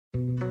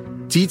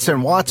Dietz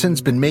and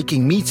Watson's been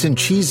making meats and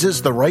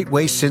cheeses the right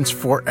way since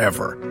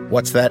forever.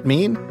 What's that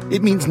mean?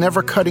 It means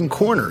never cutting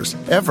corners,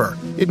 ever.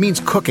 It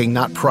means cooking,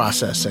 not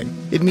processing.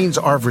 It means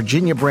our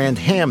Virginia brand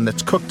ham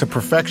that's cooked to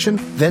perfection,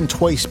 then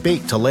twice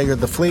baked to layer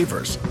the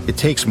flavors. It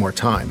takes more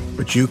time,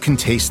 but you can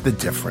taste the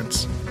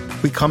difference.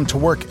 We come to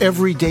work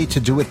every day to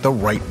do it the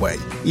right way,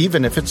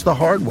 even if it's the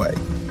hard way.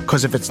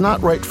 Because if it's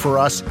not right for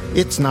us,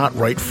 it's not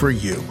right for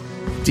you.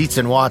 Dietz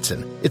and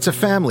Watson, it's a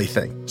family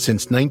thing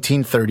since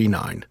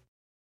 1939.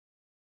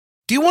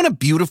 Do you want a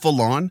beautiful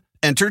lawn?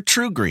 Enter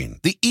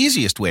TruGreen, the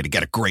easiest way to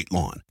get a great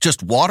lawn.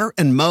 Just water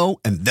and mow,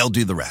 and they'll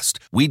do the rest.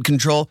 Weed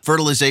control,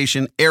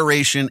 fertilization,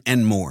 aeration,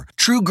 and more.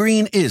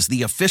 TruGreen is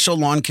the official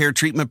lawn care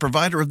treatment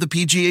provider of the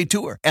PGA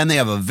Tour, and they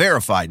have a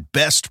verified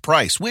best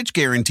price, which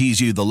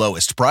guarantees you the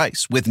lowest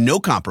price with no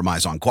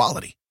compromise on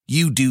quality.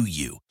 You do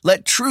you.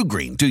 Let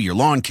TruGreen do your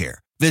lawn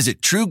care.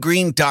 Visit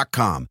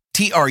TruGreen.com,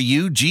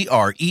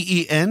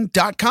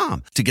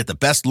 TruGreen.com, to get the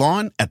best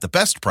lawn at the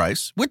best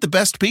price with the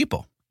best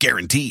people.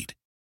 Guaranteed.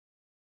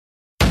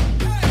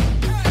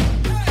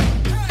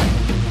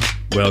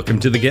 Welcome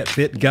to the Get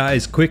Fit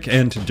Guys, quick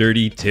and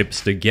dirty tips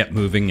to get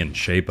moving and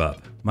shape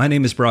up. My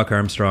name is Brock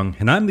Armstrong,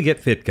 and I'm the Get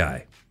Fit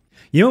Guy.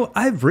 You know,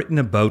 I've written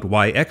about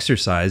why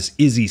exercise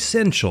is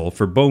essential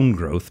for bone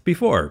growth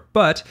before,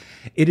 but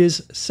it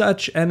is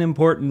such an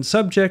important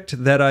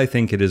subject that I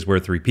think it is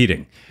worth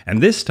repeating.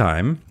 And this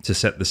time, to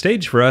set the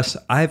stage for us,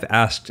 I've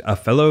asked a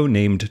fellow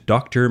named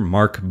Dr.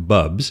 Mark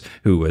Bubbs,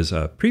 who was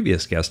a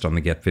previous guest on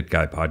the Get Fit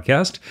Guy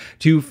podcast,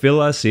 to fill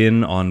us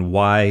in on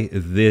why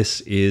this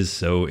is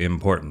so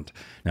important.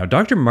 Now,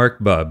 Dr. Mark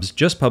Bubbs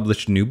just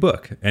published a new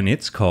book, and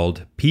it's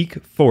called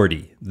Peak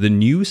 40, The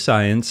New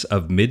Science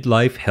of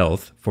Midlife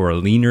Health for a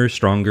Leaner,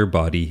 Stronger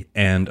Body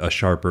and a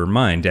Sharper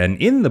Mind. And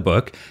in the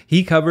book,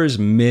 he covers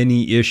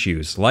many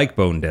issues like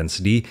bone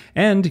density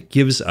and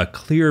gives a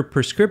clear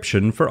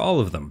prescription for all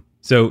of them.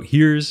 So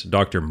here's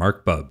Dr.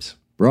 Mark Bubbs.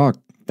 Brock,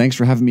 thanks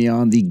for having me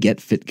on the Get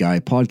Fit Guy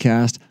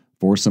podcast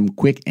for some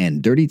quick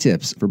and dirty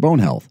tips for bone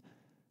health.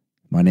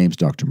 My name's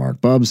Dr.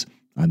 Mark Bubbs.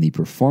 I'm the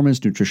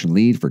performance nutrition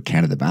lead for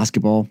Canada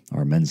Basketball,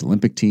 our men's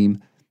Olympic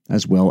team,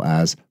 as well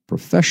as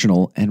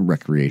professional and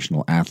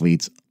recreational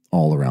athletes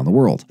all around the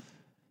world.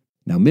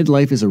 Now,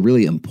 midlife is a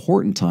really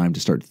important time to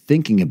start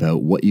thinking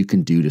about what you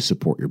can do to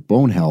support your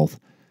bone health,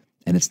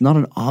 and it's not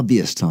an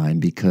obvious time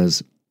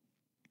because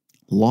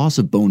loss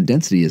of bone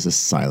density is a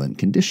silent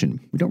condition.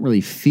 We don't really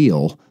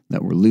feel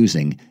that we're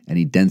losing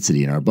any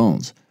density in our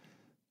bones.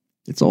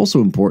 It's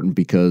also important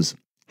because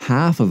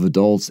half of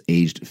adults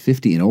aged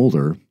 50 and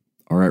older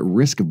are at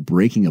risk of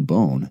breaking a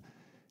bone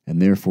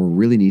and therefore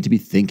really need to be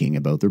thinking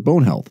about their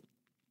bone health.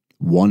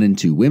 1 in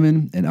 2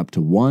 women and up to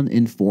 1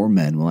 in 4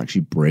 men will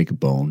actually break a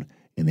bone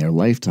in their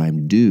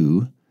lifetime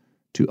due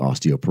to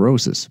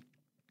osteoporosis.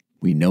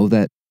 We know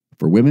that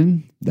for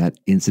women, that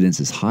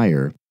incidence is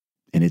higher,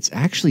 and it's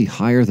actually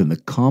higher than the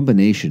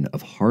combination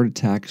of heart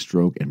attack,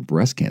 stroke, and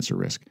breast cancer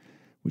risk,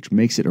 which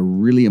makes it a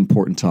really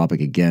important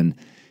topic again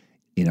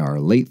in our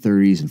late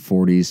 30s and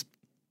 40s,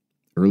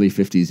 early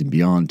 50s and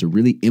beyond, to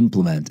really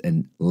implement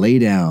and lay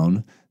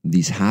down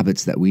these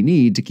habits that we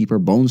need to keep our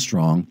bones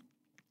strong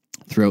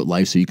throughout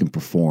life so you can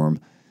perform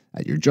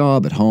at your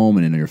job, at home,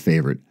 and in your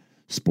favorite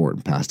sport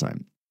and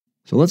pastime.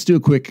 So let's do a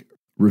quick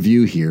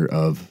review here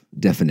of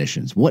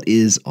definitions. What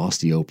is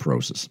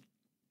osteoporosis?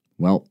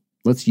 Well,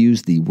 let's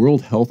use the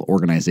World Health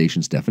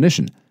Organization's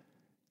definition.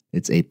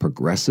 It's a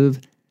progressive,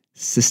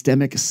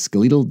 systemic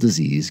skeletal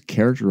disease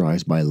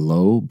characterized by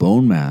low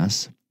bone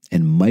mass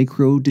and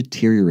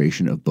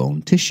micro-deterioration of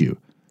bone tissue,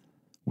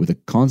 with a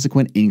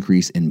consequent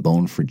increase in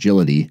bone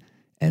fragility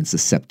and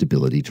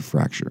susceptibility to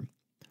fracture.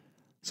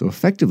 So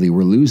effectively,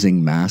 we're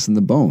losing mass in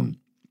the bone.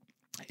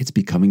 It's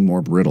becoming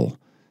more brittle.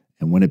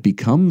 And when it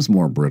becomes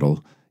more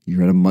brittle,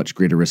 you're at a much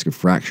greater risk of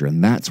fracture,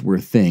 and that's where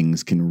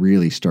things can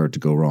really start to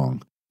go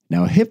wrong.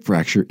 Now, a hip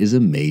fracture is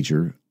a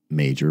major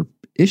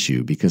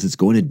issue because it's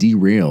going to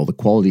derail the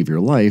quality of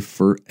your life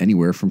for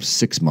anywhere from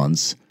 6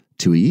 months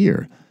to a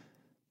year.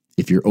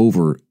 If you're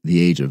over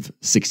the age of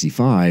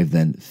 65,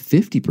 then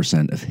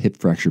 50% of hip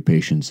fracture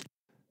patients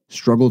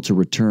struggle to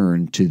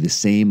return to the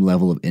same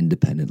level of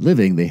independent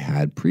living they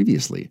had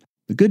previously.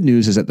 The good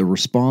news is that the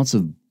response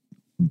of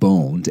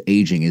bone to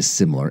aging is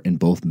similar in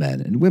both men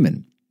and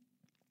women,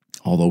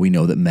 although we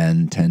know that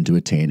men tend to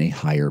attain a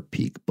higher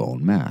peak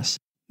bone mass.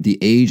 The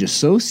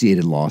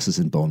age-associated losses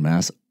in bone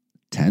mass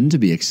tend to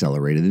be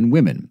accelerated in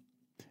women,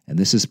 and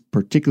this is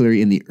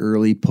particularly in the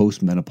early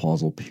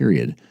postmenopausal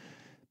period,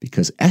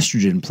 because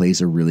estrogen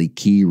plays a really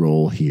key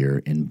role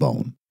here in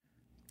bone.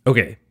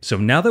 Okay, so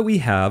now that we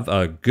have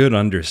a good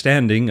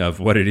understanding of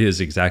what it is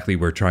exactly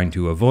we're trying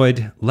to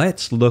avoid,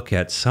 let's look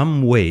at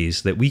some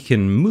ways that we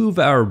can move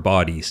our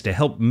bodies to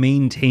help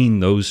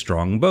maintain those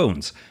strong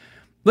bones.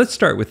 Let's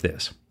start with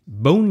this.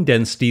 Bone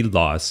density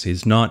loss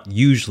is not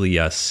usually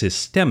a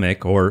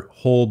systemic or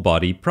whole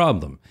body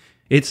problem.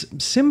 It's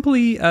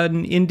simply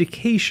an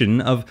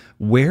indication of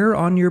where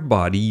on your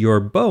body your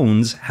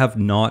bones have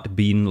not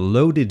been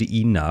loaded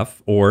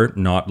enough or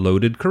not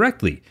loaded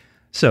correctly.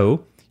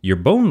 So, Your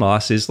bone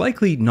loss is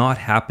likely not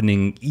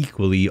happening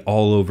equally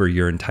all over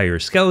your entire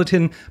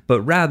skeleton,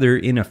 but rather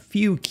in a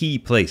few key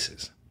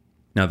places.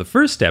 Now, the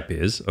first step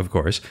is, of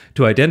course,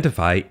 to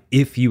identify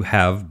if you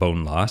have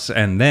bone loss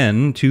and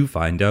then to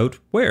find out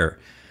where.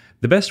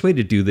 The best way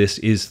to do this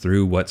is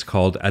through what's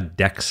called a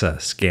DEXA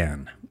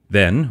scan.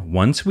 Then,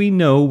 once we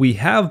know we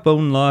have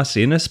bone loss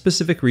in a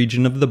specific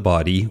region of the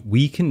body,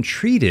 we can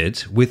treat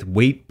it with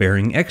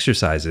weight-bearing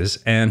exercises.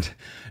 And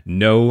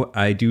no,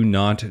 I do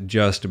not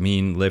just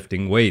mean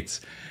lifting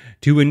weights.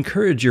 To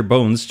encourage your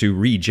bones to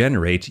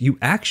regenerate, you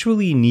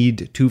actually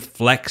need to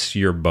flex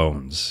your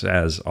bones,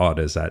 as odd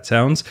as that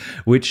sounds,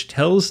 which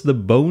tells the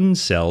bone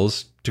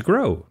cells to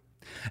grow.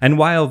 And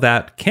while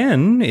that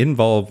can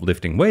involve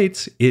lifting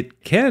weights,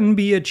 it can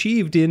be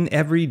achieved in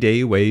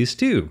everyday ways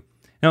too.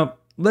 Now,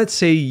 let's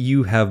say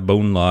you have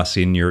bone loss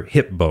in your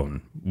hip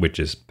bone, which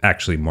is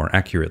actually more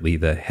accurately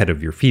the head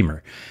of your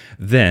femur.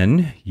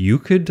 Then you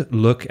could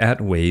look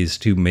at ways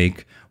to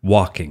make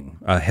walking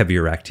a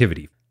heavier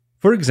activity.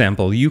 For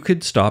example, you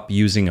could stop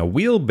using a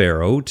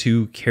wheelbarrow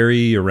to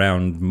carry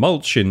around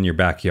mulch in your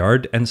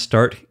backyard and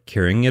start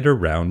carrying it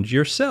around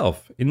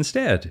yourself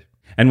instead.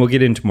 And we'll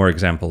get into more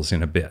examples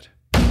in a bit.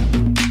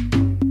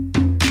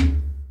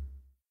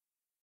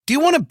 Do you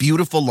want a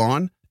beautiful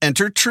lawn?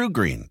 Enter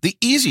TruGreen, the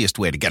easiest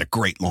way to get a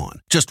great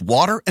lawn. Just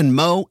water and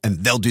mow,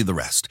 and they'll do the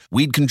rest.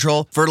 Weed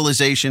control,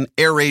 fertilization,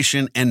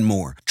 aeration, and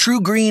more.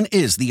 TruGreen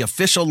is the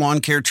official lawn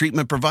care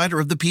treatment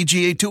provider of the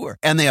PGA Tour,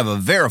 and they have a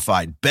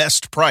verified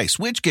best price,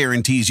 which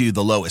guarantees you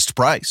the lowest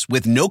price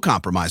with no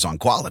compromise on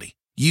quality.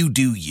 You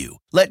do you.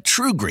 Let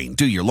TruGreen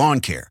do your lawn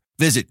care.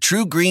 Visit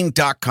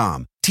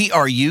TruGreen.com,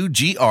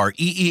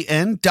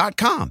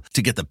 TruGreen.com,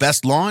 to get the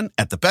best lawn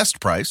at the best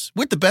price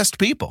with the best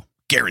people.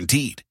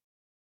 Guaranteed.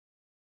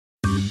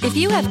 If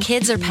you have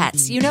kids or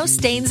pets, you know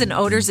stains and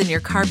odors in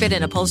your carpet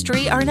and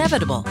upholstery are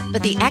inevitable,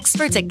 but the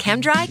experts at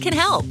ChemDry can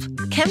help.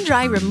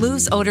 ChemDry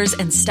removes odors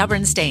and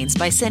stubborn stains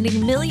by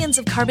sending millions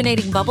of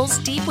carbonating bubbles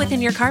deep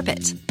within your carpet.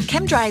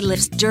 ChemDry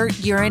lifts dirt,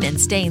 urine, and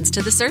stains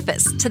to the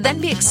surface to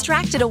then be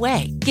extracted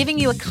away, giving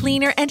you a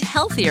cleaner and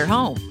healthier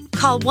home.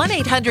 Call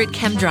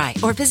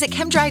 1-800-ChemDry or visit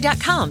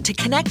ChemDry.com to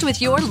connect with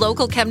your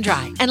local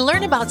ChemDry and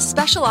learn about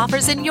special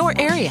offers in your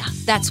area.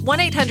 That's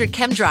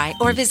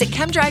 1-800-ChemDry or visit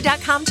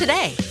ChemDry.com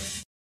today.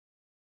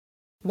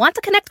 Want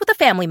to connect with a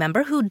family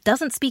member who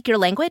doesn't speak your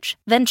language?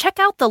 Then check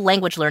out the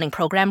language learning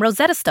program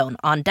Rosetta Stone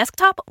on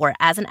desktop or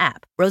as an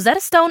app. Rosetta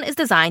Stone is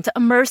designed to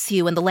immerse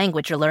you in the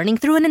language you're learning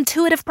through an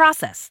intuitive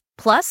process.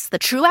 Plus, the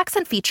True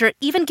Accent feature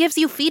even gives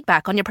you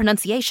feedback on your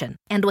pronunciation.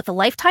 And with a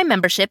lifetime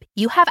membership,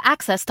 you have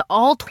access to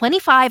all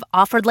 25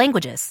 offered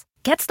languages.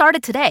 Get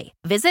started today.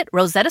 Visit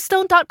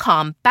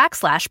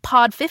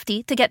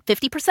rosettastone.com/pod50 to get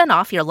 50%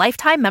 off your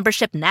lifetime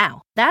membership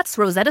now. That's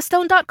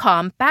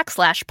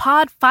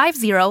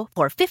rosettastone.com/pod50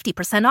 for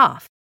 50%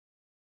 off.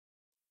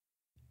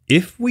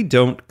 If we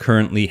don't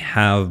currently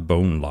have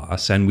bone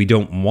loss and we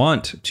don't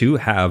want to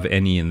have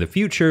any in the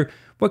future,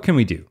 what can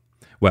we do?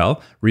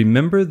 Well,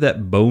 remember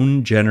that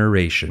bone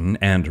generation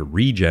and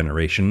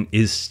regeneration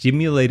is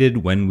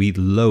stimulated when we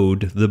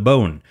load the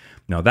bone.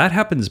 Now, that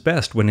happens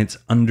best when it's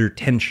under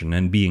tension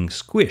and being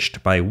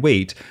squished by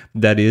weight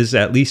that is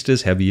at least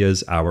as heavy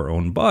as our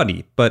own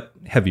body, but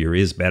heavier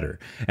is better.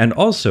 And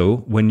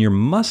also when your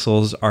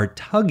muscles are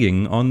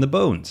tugging on the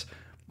bones.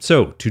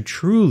 So, to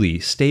truly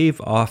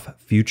stave off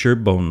future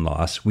bone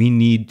loss, we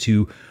need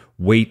to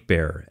weight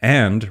bear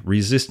and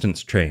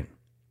resistance train.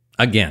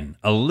 Again,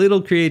 a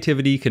little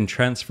creativity can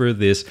transfer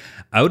this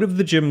out of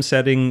the gym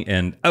setting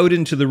and out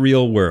into the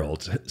real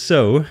world.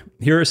 So,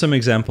 here are some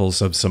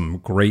examples of some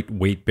great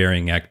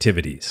weight-bearing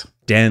activities.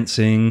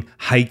 Dancing,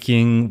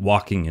 hiking,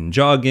 walking and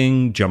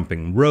jogging,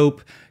 jumping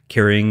rope,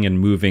 carrying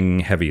and moving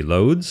heavy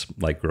loads,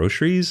 like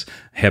groceries,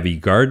 heavy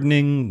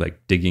gardening,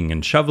 like digging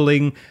and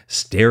shoveling,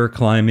 stair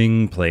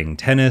climbing, playing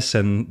tennis,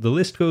 and the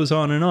list goes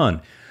on and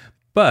on.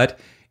 But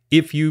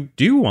if you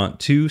do want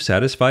to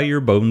satisfy your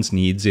bones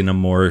needs in a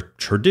more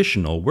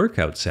traditional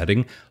workout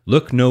setting,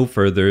 look no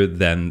further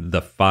than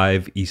the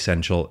 5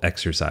 essential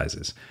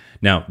exercises.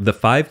 Now, the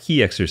 5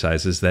 key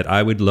exercises that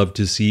I would love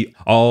to see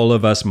all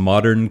of us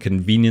modern,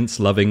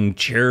 convenience-loving,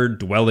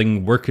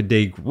 chair-dwelling,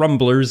 workaday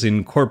grumblers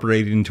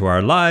incorporate into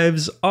our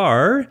lives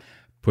are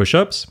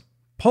push-ups,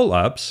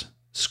 pull-ups,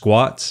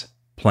 squats,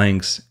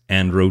 planks,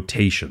 and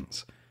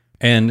rotations.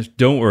 And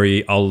don't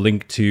worry, I'll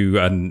link to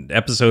an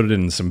episode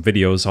and some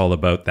videos all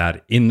about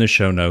that in the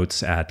show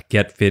notes at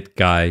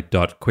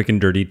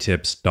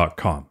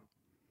getfitguy.quickanddirtytips.com.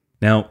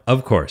 Now,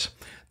 of course,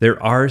 there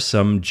are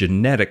some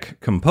genetic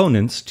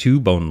components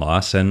to bone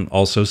loss and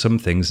also some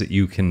things that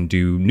you can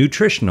do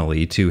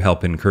nutritionally to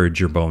help encourage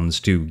your bones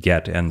to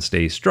get and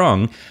stay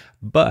strong.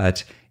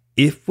 But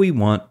if we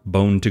want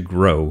bone to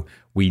grow,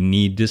 we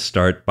need to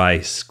start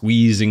by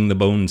squeezing the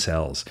bone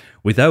cells.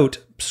 Without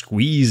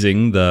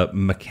squeezing the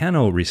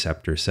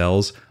mechanoreceptor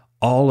cells,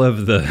 all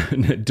of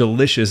the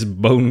delicious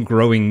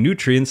bone-growing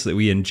nutrients that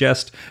we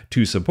ingest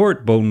to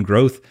support bone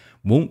growth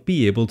won't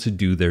be able to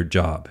do their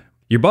job.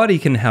 Your body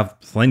can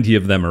have plenty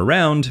of them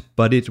around,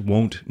 but it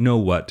won't know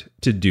what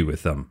to do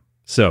with them.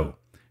 So,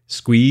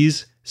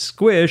 Squeeze,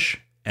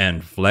 squish,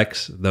 and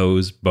flex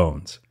those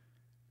bones.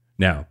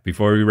 Now,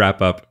 before we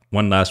wrap up,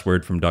 one last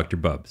word from Dr.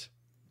 Bubbs.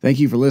 Thank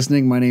you for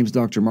listening. My name's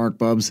Dr. Mark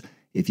Bubbs.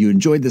 If you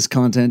enjoyed this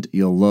content,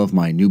 you'll love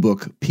my new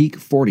book, Peak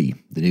 40,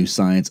 The New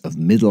Science of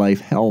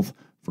Midlife Health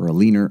for a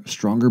Leaner,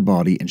 Stronger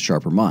Body and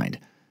Sharper Mind.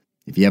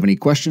 If you have any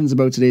questions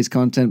about today's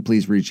content,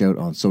 please reach out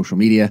on social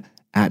media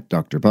at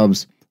Dr.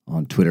 Bubbs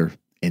on Twitter,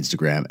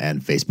 Instagram,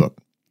 and Facebook.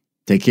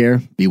 Take care.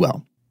 Be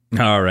well.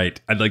 All right.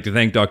 I'd like to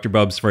thank Dr.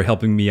 Bubbs for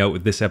helping me out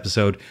with this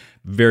episode.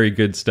 Very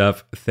good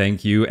stuff.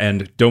 Thank you.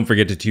 And don't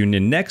forget to tune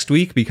in next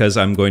week because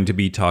I'm going to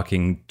be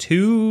talking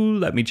to,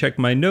 let me check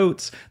my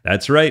notes.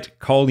 That's right,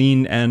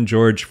 Colleen and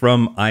George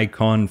from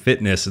Icon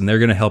Fitness. And they're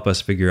going to help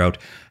us figure out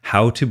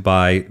how to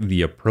buy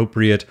the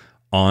appropriate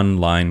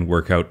online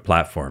workout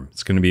platform.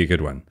 It's going to be a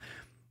good one.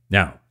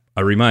 Now,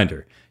 a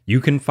reminder. You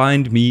can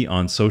find me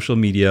on social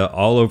media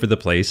all over the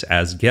place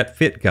as Get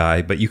Fit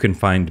Guy, but you can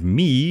find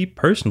me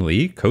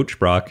personally, Coach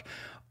Brock,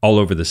 all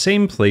over the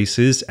same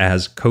places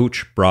as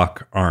Coach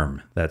Brock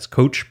Arm. That's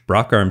Coach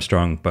Brock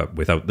Armstrong, but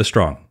without the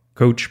strong.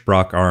 Coach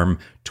Brock Arm,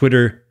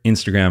 Twitter,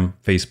 Instagram,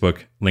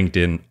 Facebook,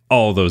 LinkedIn,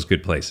 all those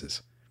good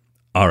places.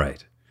 All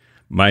right.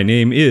 My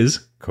name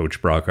is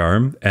Coach Brock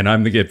Arm, and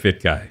I'm the Get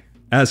Fit Guy,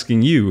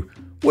 asking you,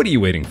 what are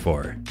you waiting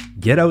for?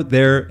 Get out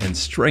there and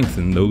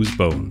strengthen those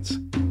bones.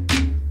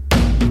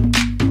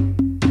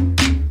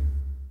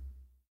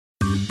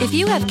 If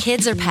you have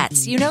kids or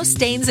pets, you know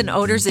stains and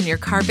odors in your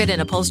carpet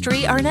and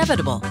upholstery are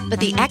inevitable, but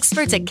the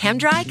experts at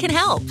ChemDry can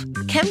help.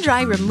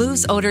 ChemDry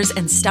removes odors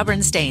and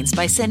stubborn stains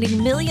by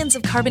sending millions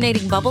of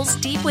carbonating bubbles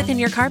deep within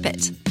your carpet.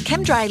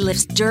 ChemDry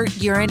lifts dirt,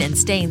 urine, and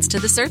stains to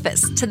the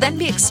surface to then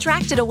be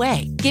extracted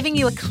away, giving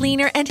you a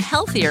cleaner and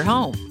healthier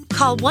home.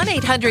 Call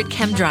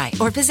 1-800-ChemDry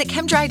or visit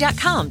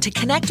chemdry.com to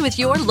connect with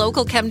your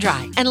local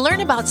ChemDry and learn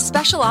about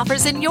special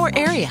offers in your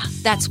area.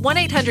 That's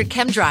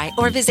 1-800-ChemDry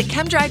or visit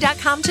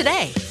chemdry.com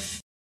today.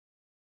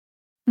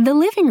 The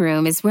living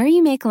room is where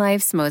you make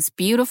life's most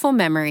beautiful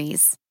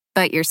memories.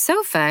 But your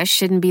sofa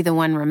shouldn't be the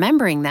one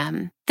remembering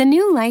them. The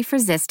new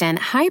life-resistant,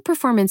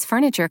 high-performance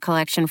furniture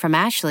collection from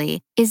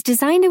Ashley is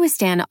designed to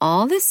withstand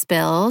all the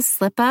spills,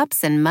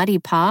 slip-ups, and muddy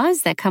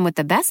paws that come with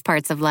the best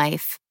parts of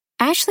life.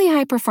 Ashley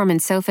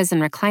high-performance sofas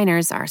and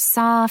recliners are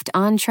soft,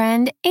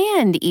 on-trend,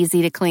 and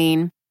easy to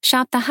clean.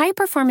 Shop the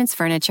high-performance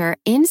furniture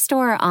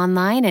in-store or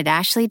online at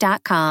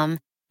ashley.com.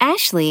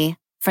 Ashley,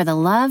 for the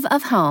love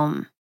of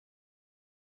home.